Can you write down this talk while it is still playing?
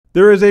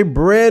There is a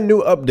brand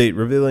new update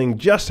revealing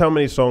just how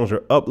many songs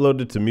are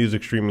uploaded to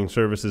music streaming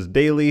services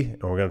daily,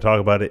 and we're going to talk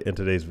about it in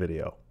today's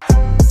video.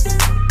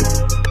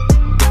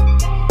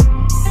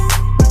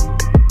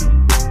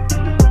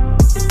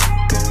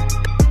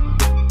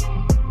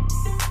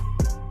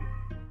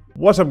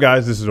 What's up,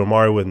 guys? This is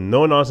Omari with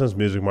No Nonsense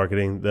Music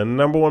Marketing, the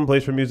 #1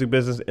 place for music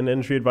business and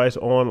industry advice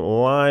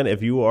online.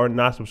 If you are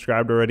not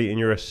subscribed already and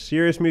you're a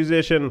serious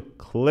musician,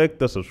 click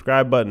the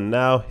subscribe button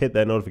now, hit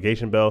that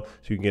notification bell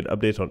so you can get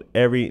updates on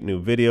every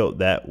new video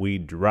that we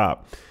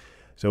drop.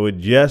 So it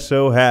just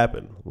so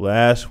happened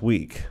last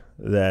week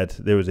that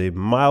there was a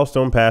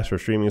milestone passed for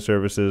streaming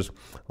services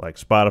like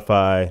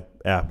Spotify,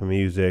 Apple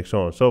Music, so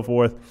on and so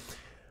forth.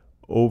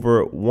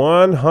 Over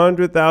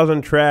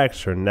 100,000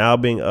 tracks are now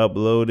being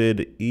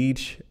uploaded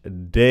each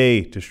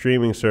day to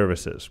streaming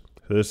services.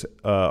 So this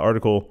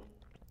article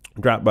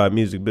dropped by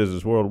Music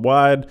Business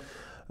Worldwide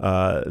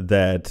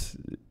that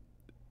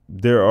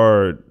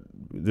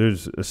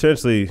there's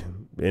essentially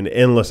an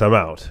endless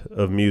amount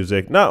of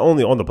music, not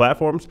only on the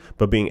platforms,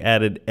 but being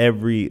added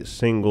every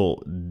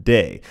single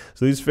day.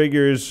 So these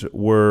figures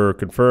were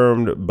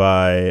confirmed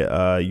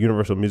by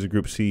Universal Music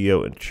Group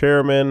CEO and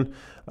chairman,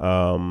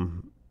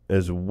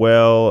 as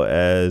well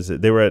as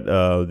they were at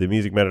the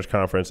Music Matters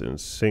conference in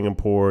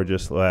Singapore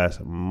just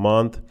last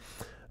month.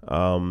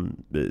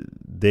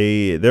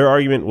 Their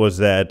argument was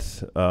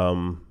that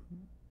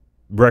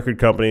record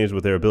companies,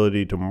 with their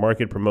ability to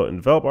market, promote, and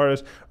develop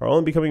artists, are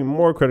only becoming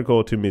more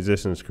critical to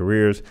musicians'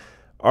 careers.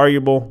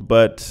 Arguable,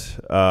 but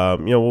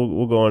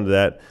we'll go into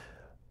that.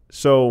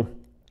 So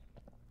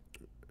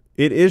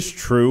it is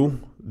true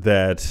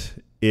that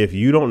if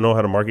you don't know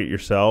how to market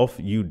yourself,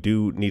 you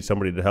do need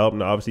somebody to help.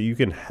 Now, obviously, you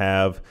can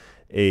have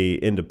a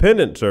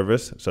independent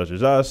service such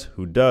as us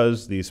who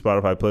does the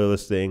Spotify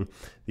playlisting,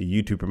 the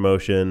YouTube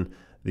promotion,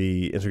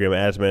 the Instagram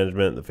ads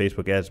management, the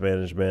Facebook ads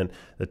management,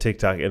 the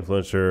TikTok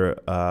influencer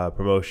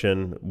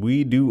promotion.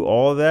 We do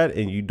all of that,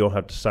 and you don't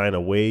have to sign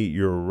away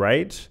your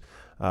rights.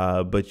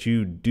 But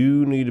you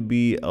do need to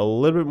be a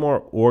little bit more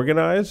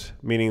organized,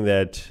 meaning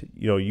that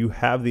you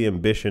have the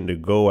ambition to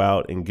go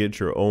out and get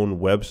your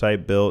own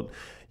website built.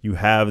 You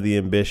have the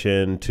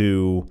ambition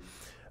to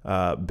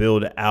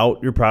build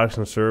out your products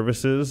and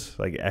services,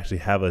 like actually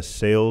have a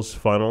sales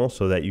funnel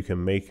so that you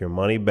can make your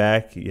money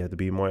back. You have to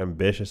be more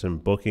ambitious in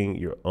booking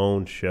your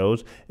own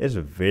shows. It's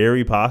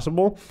very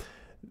possible.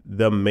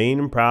 The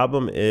main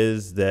problem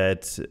is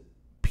that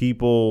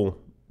people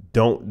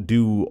don't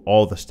do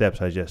all the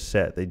steps I just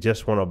said. They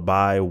just want to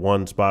buy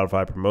one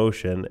Spotify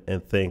promotion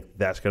and think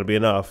that's going to be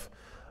enough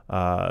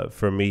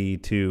for me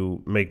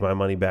to make my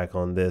money back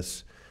on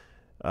this.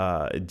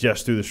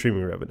 Just through the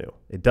streaming revenue.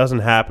 It doesn't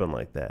happen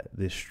like that.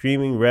 The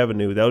streaming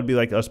revenue, that would be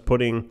like us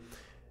putting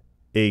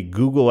a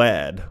Google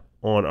ad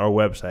on our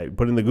website,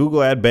 putting the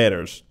Google ad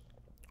banners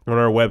on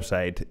our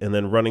website, and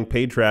then running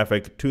paid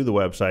traffic to the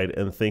website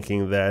and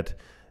thinking that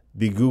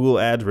the Google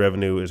ads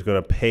revenue is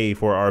going to pay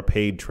for our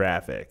paid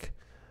traffic.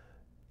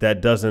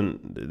 That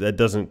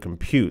doesn't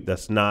compute.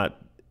 That's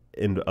not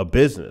in a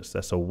business.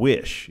 That's a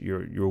wish.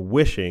 You're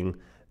wishing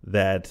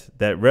that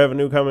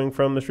revenue coming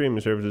from the streaming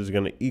services is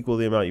going to equal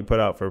the amount you put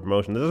out for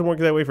promotion. It doesn't work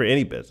that way for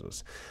any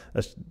business.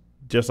 That's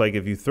just like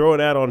if you throw an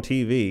ad on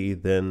TV,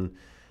 then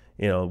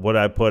what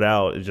I put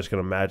out is just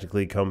going to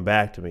magically come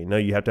back to me. No,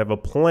 you have to have a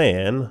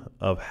plan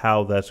of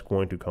how that's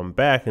going to come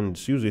back, and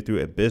it's usually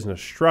through a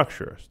business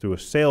structure, through a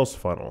sales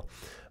funnel.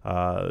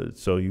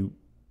 So you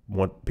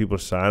want people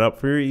to sign up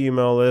for your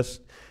email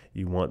list.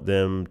 You want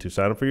them to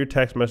sign up for your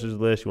text message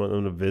list. You want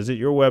them to visit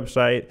your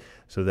website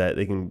so that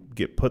they can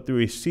get put through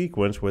a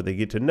sequence where they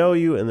get to know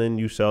you, and then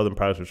you sell them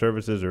products or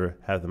services or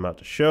have them out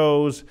to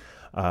shows,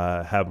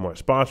 have more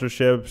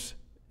sponsorships.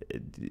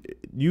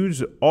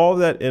 Use all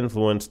that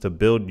influence to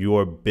build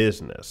your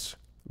business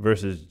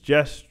versus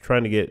just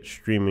trying to get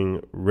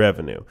streaming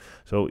revenue.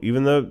 So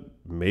even the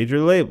major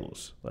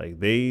labels,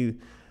 like they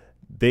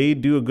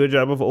do a good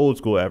job of old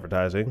school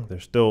advertising. They're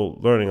still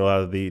learning a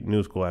lot of the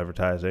new school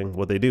advertising.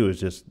 What they do is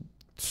just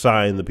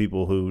sign the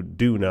people who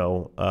do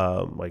know,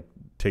 like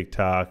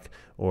TikTok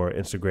or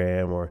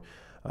Instagram or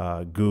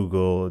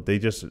Google. They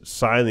just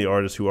sign the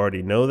artists who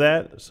already know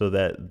that so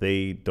that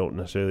they don't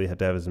necessarily have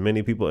to have as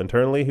many people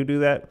internally who do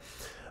that.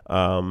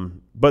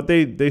 But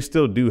they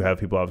still do have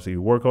people, obviously,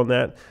 who work on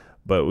that.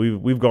 But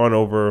we've gone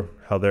over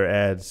how their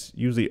ads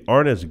usually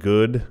aren't as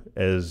good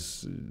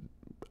as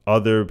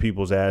other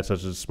people's ads,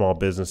 such as small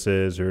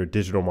businesses or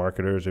digital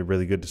marketers, are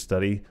really good to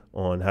study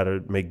on how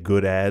to make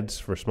good ads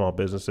for small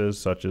businesses,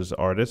 such as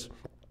artists.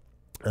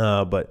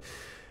 But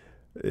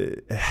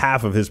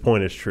half of his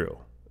point is true,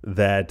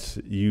 that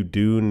you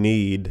do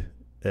need,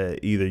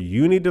 either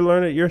you need to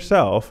learn it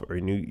yourself or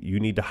you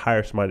need to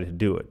hire somebody to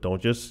do it.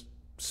 Don't just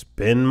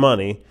spend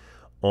money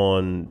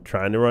on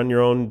trying to run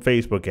your own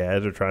Facebook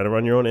ads or trying to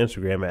run your own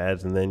Instagram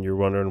ads, and then you're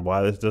wondering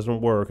why this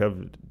doesn't work.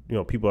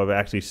 People have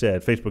actually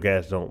said Facebook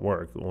ads don't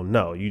work. Well,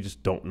 no, you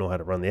just don't know how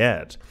to run the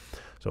ads.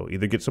 So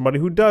either get somebody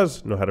who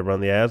does know how to run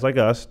the ads like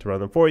us to run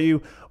them for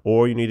you,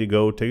 or you need to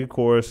go take a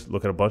course,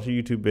 look at a bunch of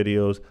YouTube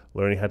videos,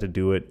 learning how to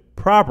do it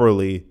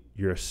properly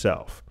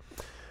yourself.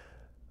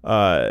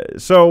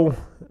 So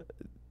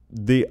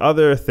the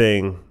other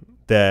thing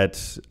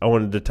that I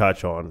wanted to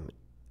touch on,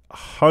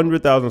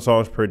 100,000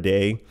 songs per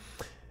day.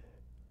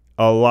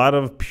 A lot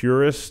of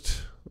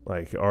purists,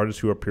 like artists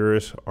who are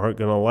purists, aren't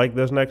going to like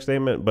this next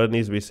statement, but it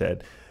needs to be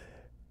said.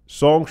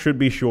 Songs should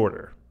be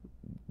shorter.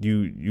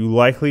 You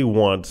likely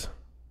want,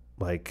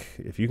 like,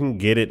 if you can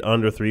get it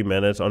under 3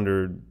 minutes,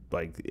 under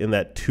like in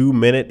that 2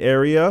 minute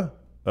area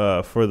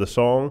for the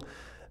song,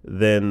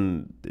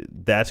 then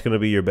that's going to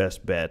be your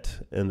best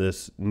bet in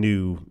this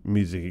new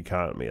music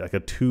economy. Like a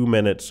 2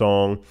 minute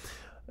song.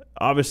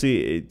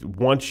 Obviously,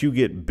 once you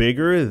get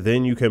bigger,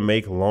 then you can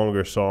make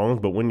longer songs.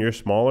 But when you're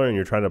smaller and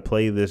you're trying to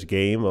play this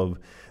game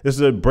this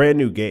is a brand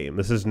new game.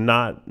 This is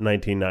not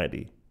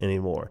 1990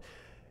 anymore.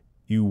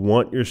 You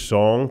want your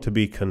song to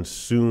be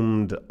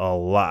consumed a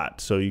lot.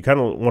 So you kind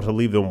of want to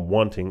leave them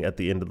wanting at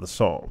the end of the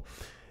song.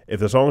 If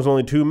the song is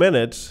only 2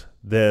 minutes,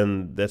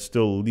 then that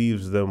still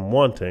leaves them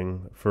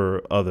wanting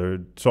for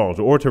other songs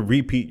or to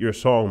repeat your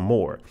song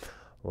more.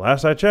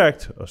 Last I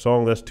checked, a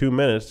song that's 2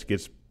 minutes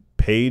gets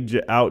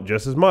paid out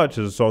just as much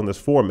as a song that's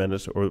 4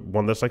 minutes or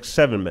one that's like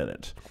 7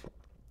 minutes.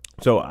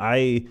 So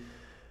I,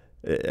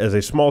 as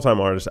a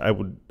small-time artist, I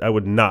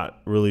would not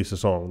release a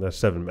song that's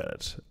 7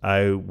 minutes.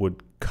 I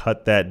would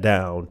cut that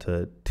down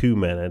to 2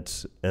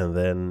 minutes, and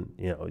then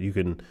you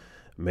can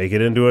make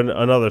it into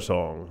another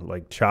song.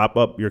 Like chop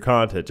up your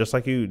content, just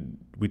like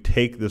we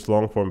take this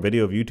long-form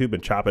video of YouTube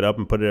and chop it up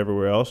and put it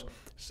everywhere else.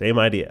 Same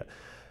idea.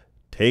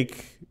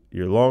 Take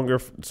your longer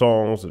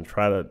songs and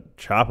try to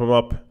chop them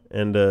up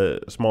into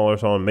smaller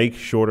songs. Make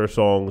shorter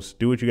songs.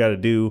 Do what you got to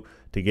do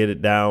to get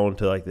it down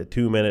to like the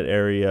 2 minute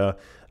area.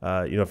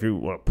 If you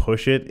want to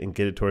push it and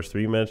get it towards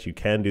 3 minutes, you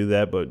can do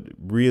that. But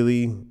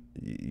really,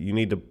 you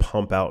need to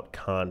pump out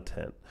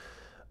content.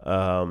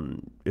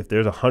 If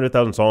there's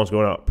 100,000 songs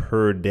going out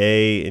per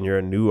day and you're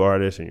a new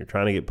artist and you're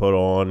trying to get put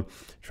on,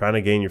 trying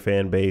to gain your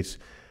fan base,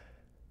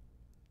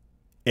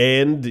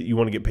 and you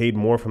want to get paid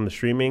more from the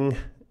streaming,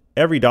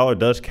 every dollar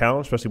does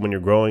count, especially when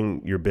you're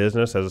growing your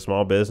business as a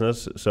small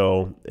business.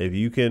 So if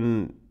you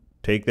can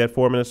take that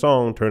 4 minute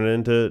song, turn it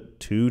into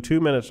 2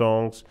 minute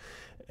songs,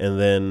 and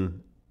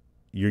then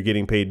you're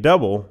getting paid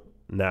double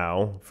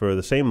now for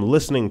the same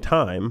listening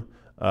time,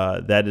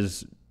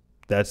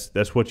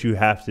 that's what you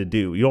have to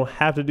do. You don't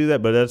have to do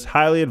that, but that's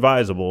highly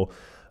advisable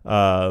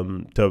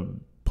to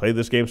play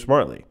this game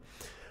smartly.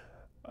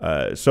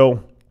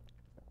 So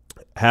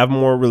have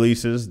more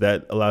releases.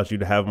 That allows you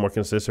to have a more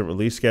consistent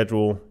release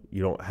schedule.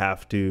 You don't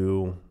have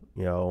to,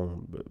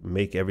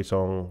 make every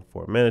song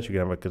 4 minutes. You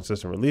can have a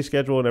consistent release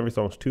schedule, and every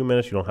song's 2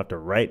 minutes. You don't have to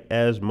write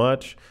as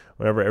much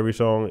whenever every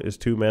song is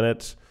 2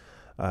 minutes,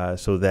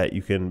 so that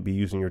you can be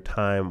using your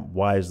time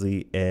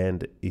wisely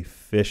and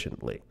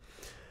efficiently.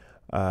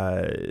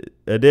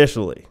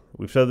 Additionally,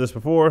 we've said this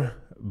before,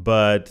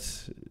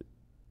 but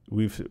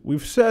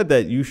we've said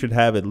that you should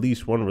have at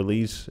least one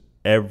release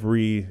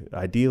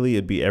ideally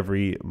it'd be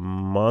every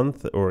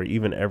month or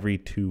even every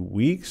 2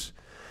 weeks.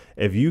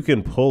 If you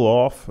can pull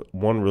off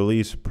one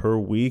release per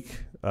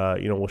week,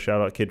 we'll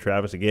shout out Kid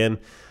Travis again.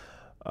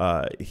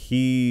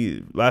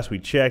 Last we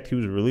checked, he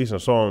was releasing a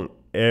song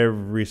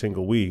every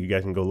single week. You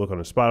guys can go look on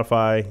his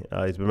Spotify.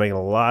 He's been making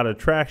a lot of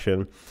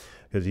traction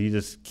because he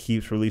just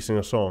keeps releasing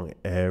a song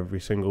every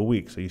single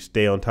week. So you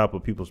stay on top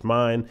of people's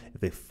mind. If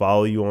they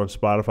follow you on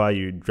Spotify,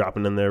 you're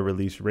dropping in their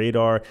release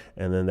radar,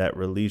 and then that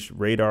release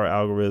radar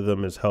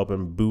algorithm is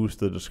helping boost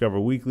the Discover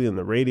Weekly and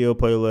the radio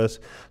playlist.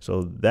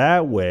 So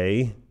that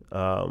way,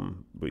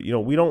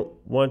 we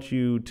don't want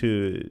you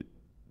to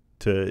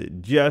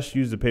just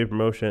use the paid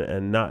promotion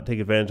and not take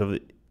advantage of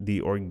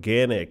the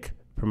organic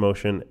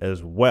promotion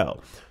as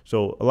well.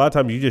 So a lot of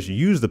times you just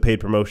use the paid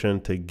promotion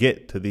to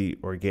get to the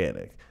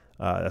organic.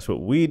 That's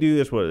what we do.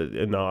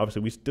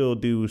 Obviously we still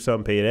do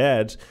some paid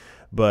ads,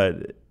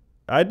 but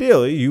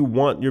ideally you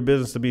want your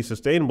business to be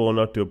sustainable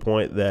enough to a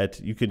point that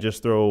you can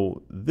just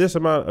throw this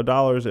amount of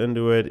dollars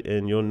into it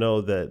and you'll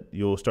know that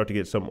you'll start to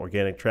get some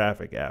organic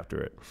traffic after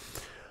it.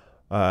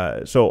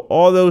 So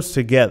all those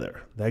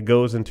together, that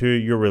goes into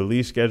your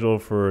release schedule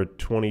for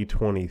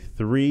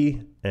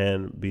 2023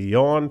 and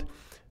beyond.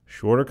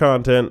 Shorter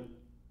content,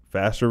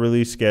 faster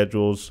release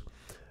schedules.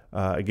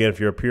 Again, if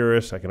you're a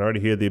purist, I can already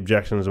hear the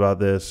objections about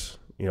this.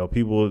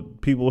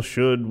 People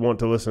should want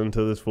to listen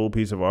to this full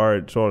piece of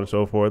art, so on and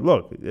so forth.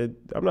 Look,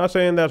 I'm not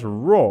saying that's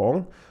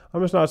wrong.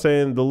 I'm just not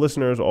saying the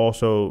listener is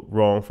also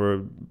wrong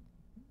for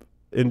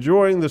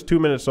enjoying this 2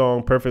 minute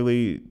song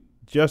perfectly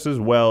just as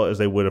well as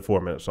they would a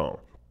 4 minute song.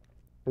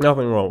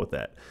 Nothing wrong with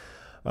that.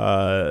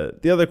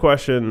 The other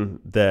question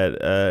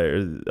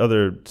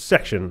other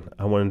section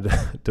I wanted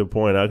to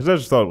point out, because I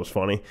just thought it was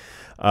funny,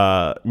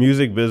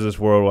 music business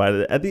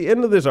worldwide. At the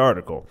end of this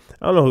article,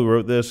 I don't know who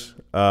wrote this,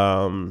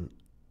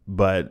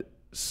 but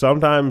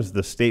sometimes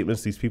the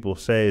statements these people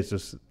say is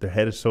just their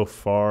head is so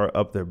far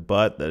up their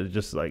butt that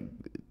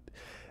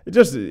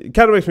it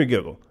kind of makes me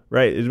giggle,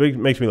 right? It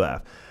makes me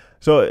laugh.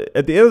 So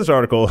at the end of this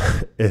article,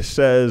 it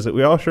says,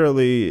 "We all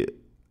surely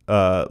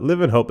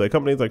live in hope that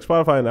companies like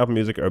Spotify and Apple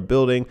Music are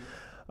building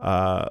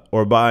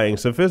or buying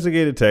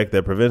sophisticated tech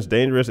that prevents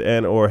dangerous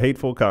and or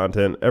hateful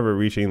content ever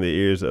reaching the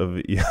ears of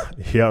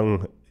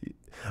young,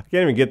 I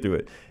can't even get through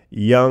it,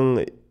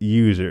 young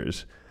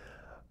users.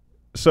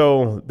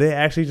 So they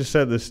actually just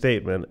said this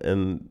statement,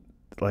 and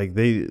like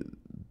they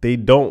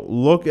don't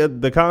look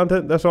at the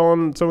content that's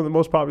on some of the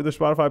most popular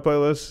Spotify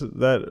playlists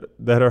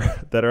that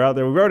are out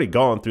there. We've already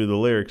gone through the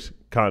lyrics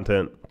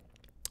content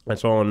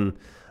that's on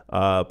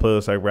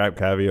playlists like Rap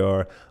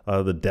Caviar,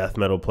 the death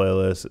metal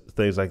playlist,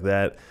 things like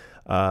that.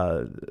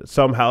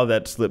 Somehow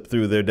that slipped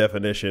through their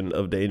definition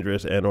of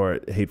dangerous and or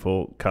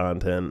hateful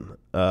content.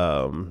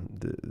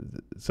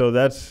 So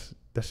that's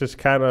just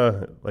kind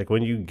of like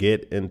when you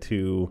get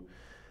into,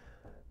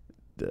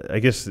 I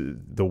guess,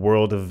 the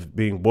world of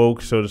being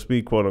woke, so to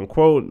speak, quote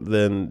unquote,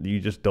 then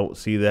you just don't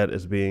see that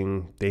as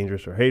being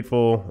dangerous or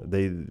hateful.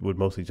 They would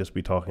mostly just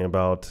be talking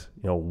about,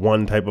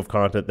 one type of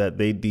content that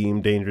they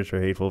deem dangerous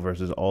or hateful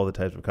versus all the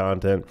types of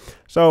content.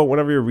 So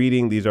whenever you're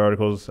reading these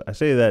articles, I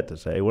say that to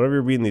say, whenever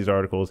you're reading these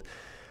articles,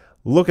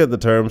 look at the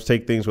terms,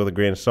 take things with a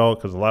grain of salt,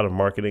 because a lot of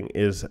marketing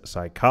is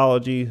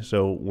psychology.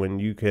 So when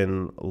you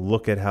can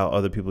look at how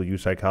other people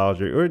use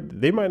psychology, or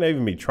they might not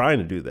even be trying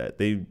to do that,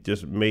 they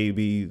just may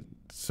be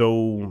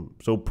so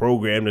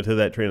programmed into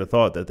that train of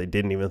thought that they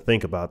didn't even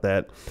think about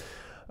that.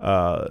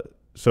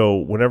 So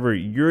whenever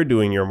you're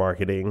doing your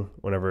marketing,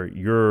 whenever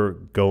you're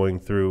going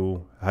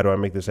through, how do I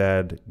make this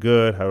ad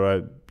good? How do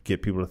I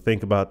get people to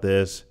think about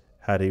this?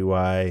 How do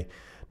I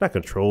not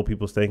control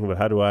people's thinking, but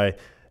how do I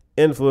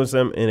influence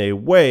them in a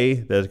way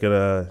that's going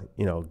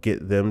to,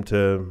 get them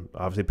to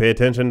obviously pay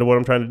attention to what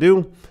I'm trying to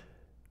do?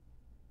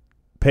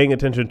 Paying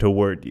attention to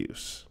word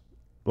use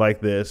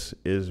like this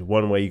is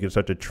one way you can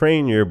start to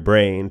train your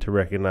brain to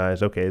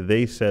recognize, okay,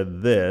 they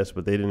said this,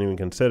 but they didn't even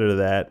consider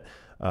that.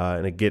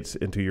 And it gets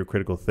into your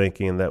critical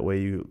thinking. And that way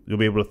you'll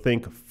be able to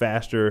think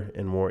faster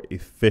and more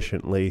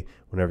efficiently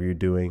whenever you're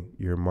doing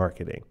your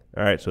marketing.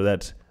 All right. So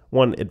that's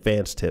one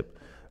advanced tip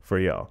for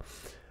y'all.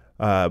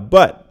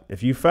 But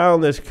if you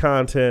found this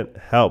content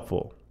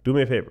helpful, do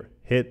me a favor,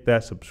 hit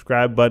that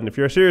subscribe button. If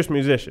you're a serious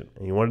musician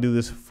and you want to do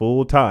this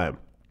full time,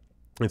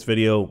 this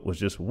video was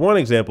just one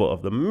example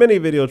of the many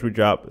videos we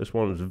drop. This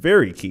one was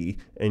very key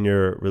in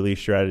your release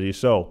strategy.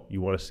 So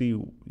you want to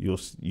see,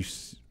 you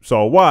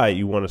saw why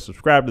you want to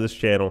subscribe to this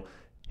channel,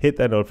 hit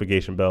that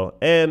notification bell,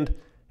 and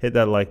hit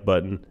that like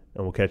button,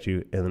 and we'll catch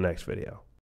you in the next video.